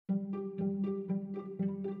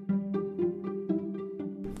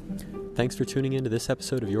Thanks for tuning in to this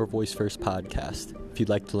episode of Your Voice First podcast. If you'd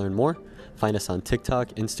like to learn more, find us on TikTok,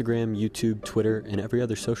 Instagram, YouTube, Twitter, and every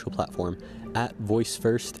other social platform at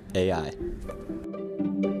VoiceFirstAI.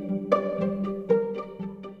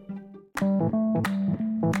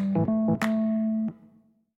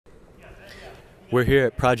 We're here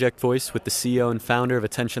at Project Voice with the CEO and founder of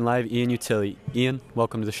Attention Live, Ian Utile. Ian,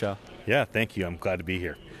 welcome to the show. Yeah, thank you. I'm glad to be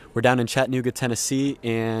here. We're down in Chattanooga, Tennessee,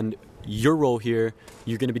 and your role here,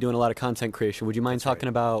 you're going to be doing a lot of content creation. Would you mind talking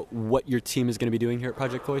about what your team is going to be doing here at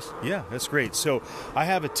Project Voice? Yeah, that's great. So I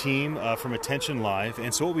have a team from Attention Live,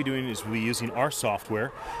 and so what we're doing is we're using our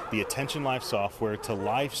software, the Attention Live software, to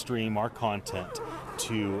live stream our content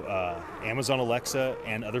to Amazon Alexa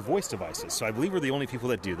and other voice devices. So I believe we're the only people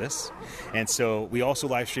that do this. And so we also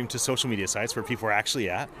live stream to social media sites where people are actually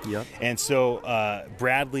at. Yep. And so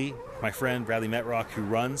Bradley, my friend Bradley Metrock, who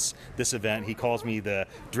runs this event, he calls me the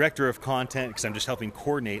director of content because I'm just helping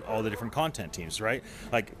coordinate all the different content teams, right?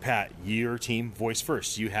 Like, Pat, your team, Voice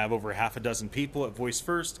First. You have over half a dozen people at Voice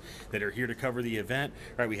First that are here to cover the event,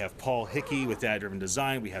 right? We have Paul Hickey with Data Driven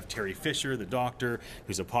Design. We have Terry Fisher, the doctor,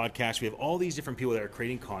 who's a podcast. We have all these different people that are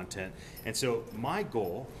creating content. And so my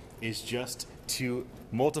goal is just to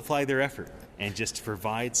multiply their effort and just to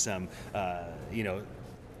provide some,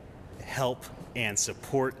 help and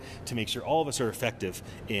support to make sure all of us are effective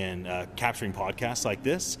in capturing podcasts like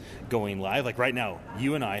this, going live. Like right now,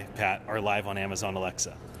 you and I, Pat, are live on Amazon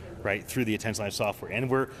Alexa, right, through the Attention Live software. And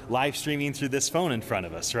we're live streaming through this phone in front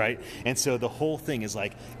of us, right? And so the whole thing is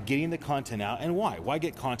like getting the content out. And why? Why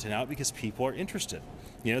get content out? Because people are interested.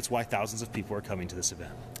 You know, it's why thousands of people are coming to this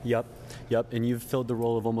event. Yep. And you've filled the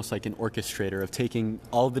role of almost like an orchestrator of taking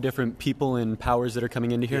all the different people and powers that are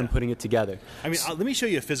coming into here and putting it together. I mean, let me show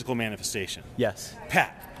you a physical manifestation. Yes.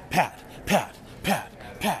 Pat. I'm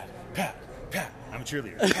a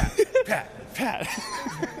cheerleader. Pat.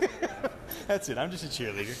 That's it. I'm just a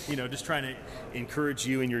cheerleader. You know, just trying to encourage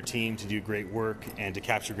you and your team to do great work and to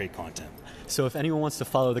capture great content. So if anyone wants to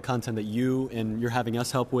follow the content that you and you're having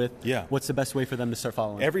us help with, what's the best way for them to start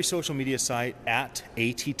following? Every social media site at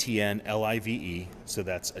ATTNLIVE. So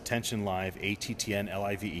that's Attention Live,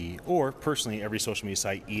 ATTNLIVE. Or personally, every social media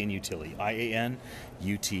site, Ian Utile,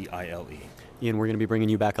 IANUTILE. Ian, we're going to be bringing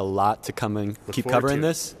you back a lot to come and keep covering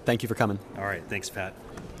this. Thank you for coming. All right. Thanks, Pat.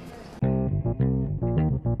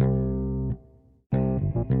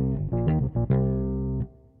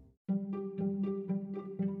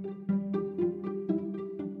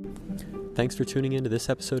 Thanks for tuning in to this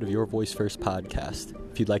episode of Your Voice First podcast.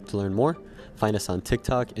 If you'd like to learn more, find us on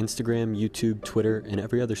TikTok, Instagram, YouTube, Twitter, and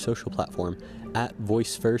every other social platform at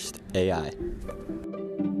VoiceFirstAI.